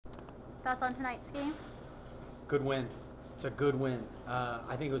Thoughts on tonight's game? Good win. It's a good win.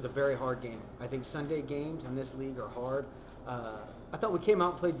 I think it was a very hard game. I think Sunday games in this league are hard. I thought we came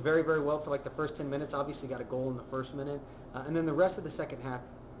out and played very, very well for like the first 10 minutes. Obviously, got a goal in the first minute. And then the rest of the second half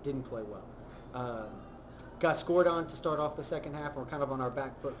didn't play well. Got scored on to start off the second half. We're kind of on our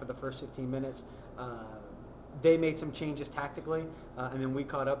back foot for the first 15 minutes. They made some changes tactically, and then we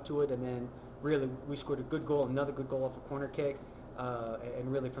caught up to it. And then really, we scored a good goal, another good goal off a corner kick.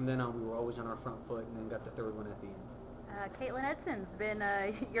 And really from then on, we were always on our front foot, and then got the third one at the end. Caitlin Edson's been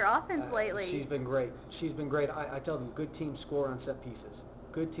your offense lately. She's been great. She's been great. I tell them, good teams score on set pieces.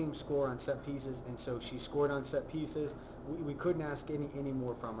 Good teams score on set pieces, and so she scored on set pieces. We couldn't ask any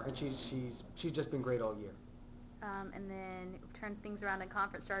more from her, and she's just been great all year. And then turned things around in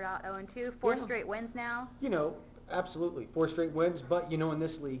conference, started out 0-2, four Yeah. straight wins now. Absolutely, 4 straight wins. But in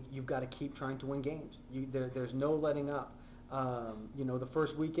this league, you've got to keep trying to win games. There's no letting up. The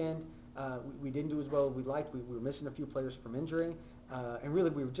first weekend, we didn't do as well as we liked. We were missing a few players from injury, and really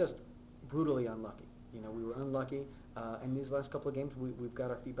we were just brutally unlucky. We were unlucky, and these last couple of games, we've got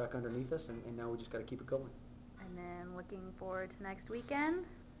our feet back underneath us, and now we just got to keep it going. And then looking forward to next weekend.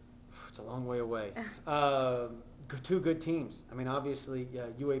 It's a long way away. Two good teams. I mean, obviously,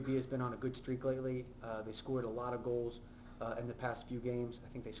 UAB has been on a good streak lately. They scored a lot of goals in the past few games. I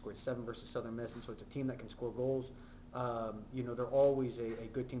think they scored 7 versus Southern Miss, and so it's a team that can score goals. They're always a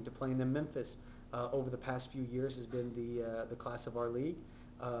good team to play. And then Memphis, over the past few years, has been the class of our league.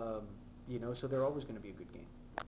 So they're always going to be a good game.